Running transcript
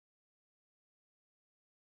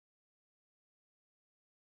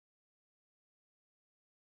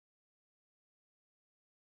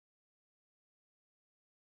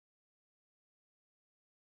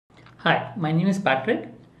Hi, my name is Patrick,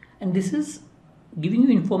 and this is giving you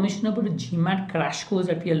information about the GMAT Crash Course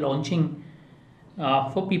that we are launching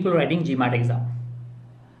for people writing GMAT exam.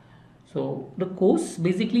 So the course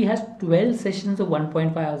basically has 12 sessions of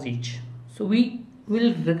 1.5 hours each. So we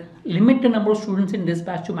will limit the number of students in this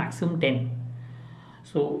batch to maximum 10.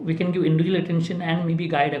 So we can give individual attention and maybe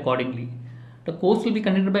guide accordingly. The course will be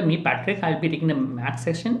conducted by me, Patrick. I'll be taking the math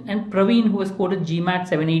section, and Praveen, who has scored a GMAT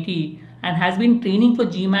 780 and has been training for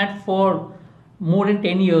GMAT for more than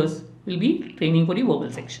 10 years, will be training for the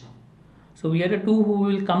verbal section. So we are the two who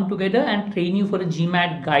will come together and train you for a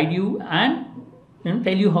GMAT, guide you, and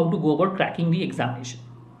tell you how to go about cracking the examination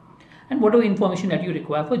and whatever information that you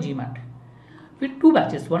require for GMAT. With two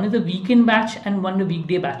batches, one is the weekend batch and one the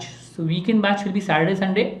weekday batch. So weekend batch will be Saturday,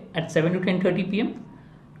 Sunday at 7 to 10:30 p.m.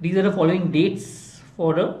 These are the following dates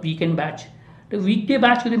for the weekend batch. The weekday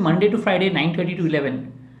batch will be Monday to Friday 9:30 to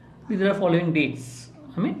 11. These are the following dates.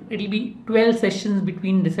 It will be 12 sessions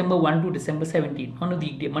between December 1 to December 17 on a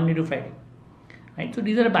weekday, Monday to Friday. Right. So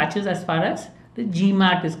these are the batches as far as the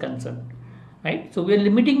GMAT is concerned. Right. So we are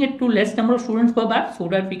limiting it to less number of students per batch so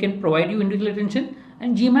that we can provide you individual attention.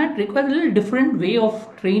 And GMAT requires a little different way of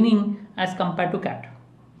training as compared to CAT.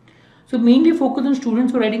 So mainly focus on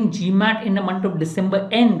students who are writing GMAT in the month of December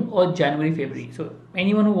end or January, February. So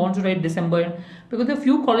anyone who wants to write December end, because there are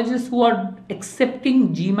few colleges who are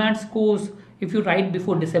accepting GMAT scores if you write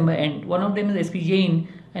before December end. One of them is SP Jain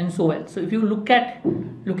and so on. So if you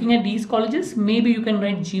looking at these colleges, maybe you can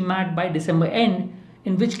write GMAT by December end,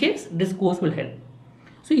 in which case this course will help.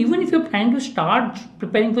 So even if you're planning to start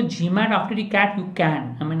preparing for GMAT after the CAT, you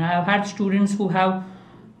can. I have had students who have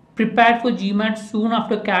prepared for GMAT soon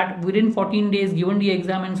after CAT, within 14 days given the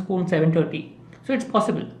exam and scored 730. So it's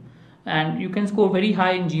possible, and you can score very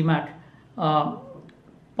high in GMAT.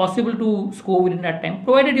 Possible to score within that time,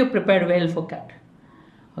 provided you're prepared well for CAT.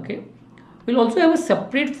 Okay, we'll also have a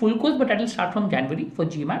separate full course, but that will start from January for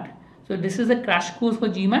GMAT. So this is a crash course for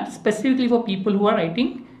GMAT specifically for people who are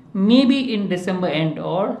writing maybe in December end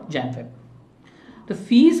or Jan Feb. The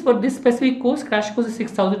fees for this specific course, crash course, is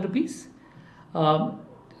 6,000 rupees.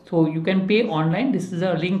 So you can pay online. This is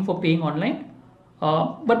a link for paying online.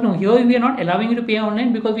 But no, here we are not allowing you to pay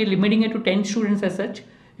online because we are limiting it to 10 students as such.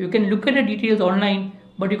 You can look at the details online,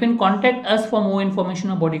 but you can contact us for more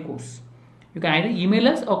information about the course. You can either email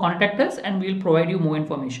us or contact us and we will provide you more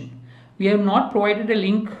information. We have not provided a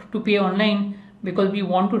link to pay online because we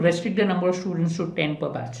want to restrict the number of students to 10 per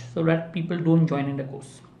batch so that people don't join in the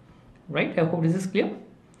course. Right? I hope this is clear.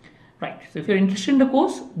 Right. So if you're interested in the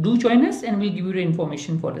course, do join us and we'll give you the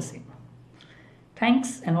information for the same.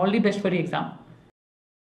 Thanks and all the best for the exam.